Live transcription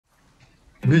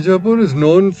Bijapur is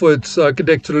known for its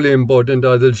architecturally important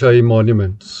Adil Shahi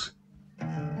monuments.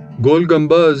 Gol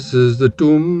Gumbaz is the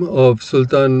tomb of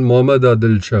Sultan Muhammad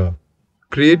Adil Shah.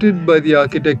 Created by the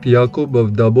architect Yakub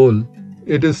of Dabhol,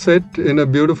 it is set in a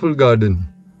beautiful garden.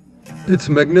 Its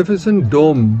magnificent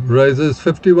dome rises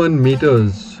 51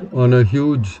 meters on a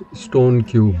huge stone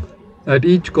cube. At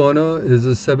each corner is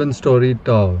a 7-story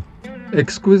tower.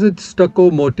 Exquisite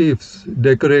stucco motifs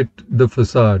decorate the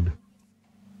facade.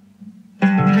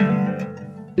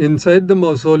 Inside the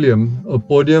mausoleum, a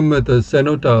podium with a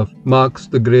cenotaph marks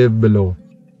the grave below.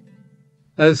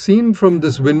 As seen from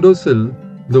this windowsill,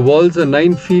 the walls are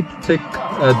 9 feet thick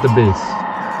at the base.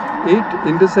 8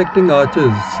 intersecting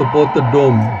arches support the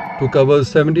dome to cover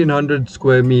 1700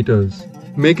 square meters,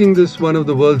 making this one of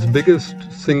the world's biggest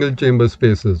single-chamber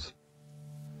spaces.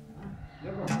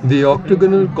 The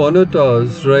octagonal corner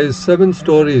towers rise 7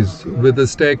 stories with a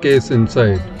staircase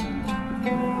inside.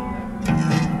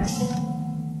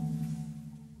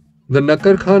 The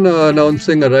naquar-khana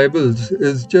announcing arrivals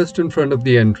is just in front of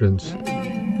the entrance.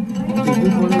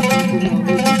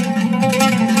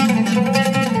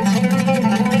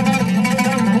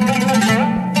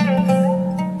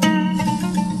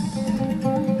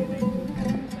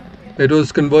 It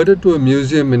was converted to a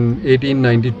museum in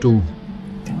 1892.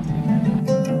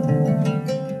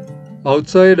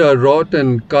 Outside are wrought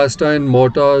and cast iron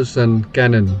mortars and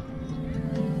cannon.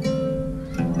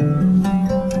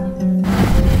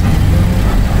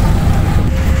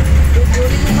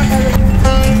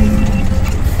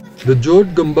 The Gol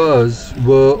Gumbaz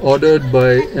were ordered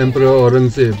by Emperor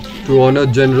Aurangzeb to honor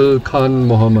General Khan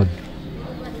Muhammad.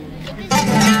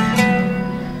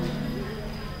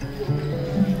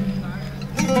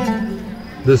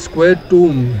 The square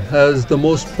tomb has the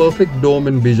most perfect dome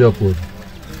in Bijapur.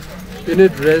 In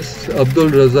it rests Abdul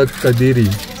Razak Kadiri,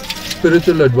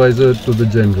 spiritual advisor to the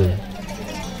general.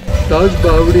 Taj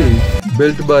Bahuri,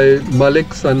 built by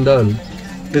Malik Sandal,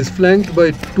 is flanked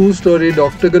by 2-storied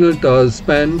octagonal towers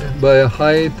spanned by a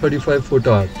high 35-foot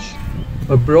arch.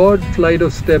 A broad flight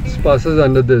of steps passes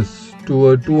under this to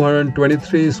a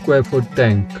 223 square foot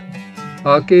tank.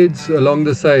 Arcades along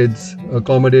the sides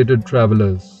accommodated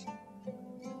travelers.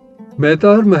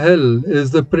 Mehtar Mahal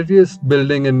is the prettiest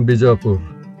building in Bijapur.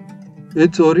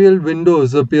 Its oriel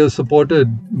windows appear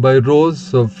supported by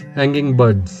rows of hanging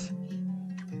buds.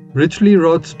 Richly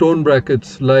wrought stone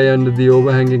brackets lie under the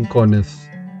overhanging cornice.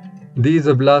 These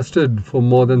have lasted for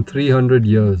more than 300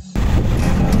 years.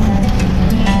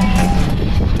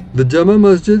 The Jama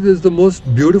Masjid is the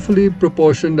most beautifully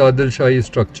proportioned Adil Shahi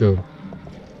structure.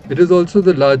 It is also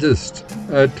the largest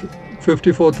at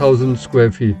 54,000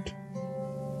 square feet.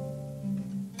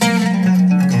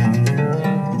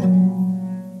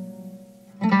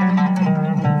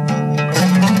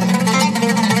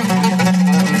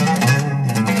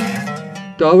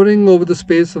 Towering over the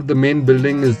space of the main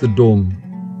building is the dome.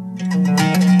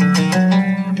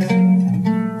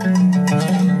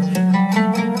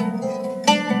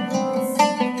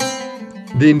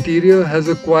 The interior has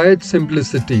a quiet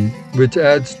simplicity which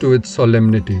adds to its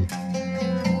solemnity.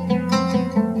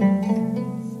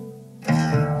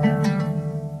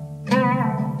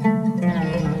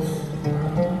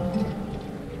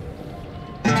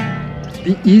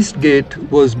 The east gate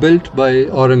was built by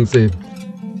Aurangzeb.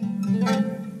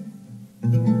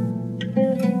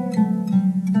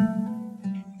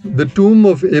 The tomb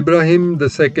of Ibrahim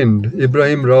II,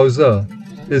 Ibrahim Rauza,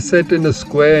 is set in a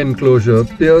square enclosure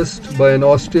pierced by an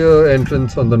austere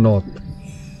entrance on the north.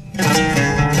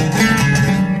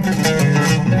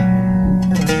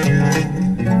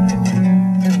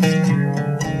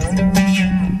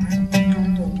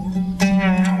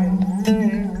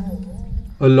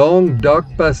 A long, dark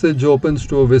passage opens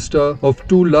to a vista of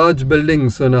 2 large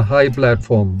buildings on a high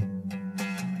platform.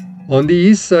 On the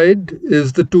east side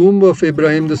is the tomb of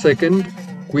Ibrahim II,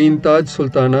 Queen Taj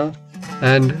Sultana,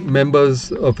 and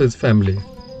members of his family.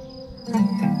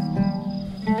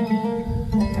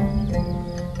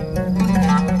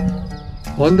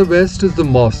 On the west is the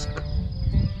mosque.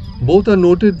 Both are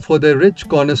noted for their rich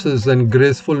cornices and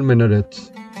graceful minarets.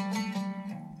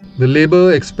 The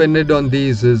labor expended on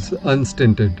these is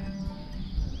unstinted.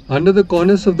 Under the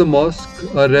cornice of the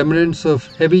mosque are remnants of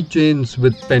heavy chains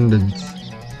with pendants.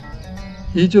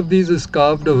 Each of these is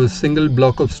carved of a single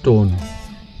block of stone.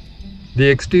 The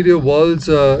exterior walls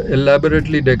are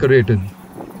elaborately decorated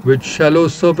with shallow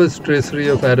surface tracery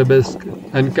of arabesque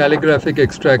and calligraphic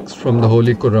extracts from the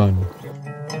Holy Quran.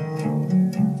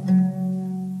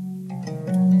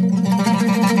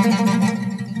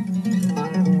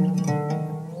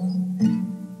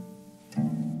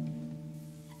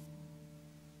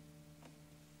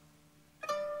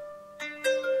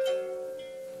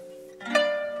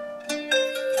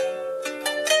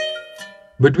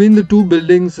 Between the two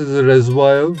buildings is a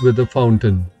reservoir with a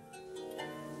fountain.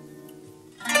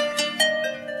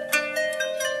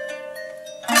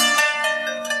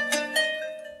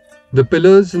 The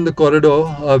pillars in the corridor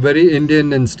are very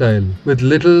Indian in style, with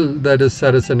little that is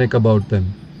Saracenic about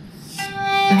them.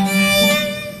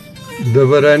 The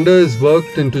veranda is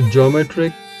worked into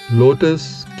geometric,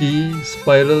 lotus, key,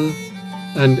 spiral,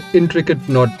 and intricate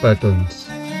knot patterns.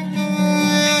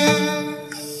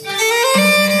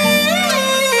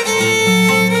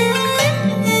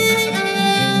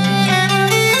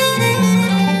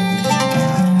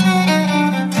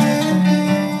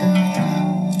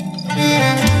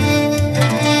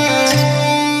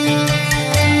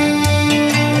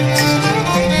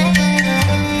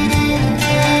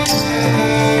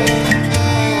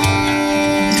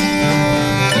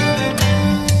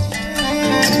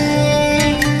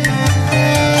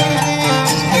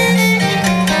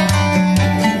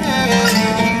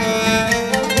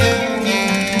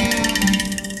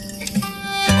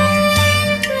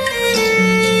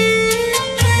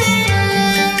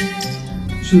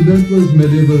 So that was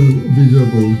medieval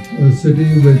Bijapur, a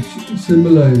city which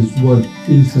symbolized what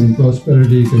peace and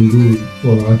prosperity can do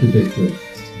for architecture.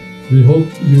 We hope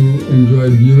you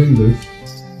enjoyed viewing this.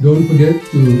 Don't forget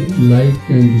to like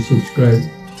and to subscribe,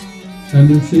 and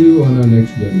we'll see you on our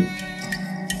next journey.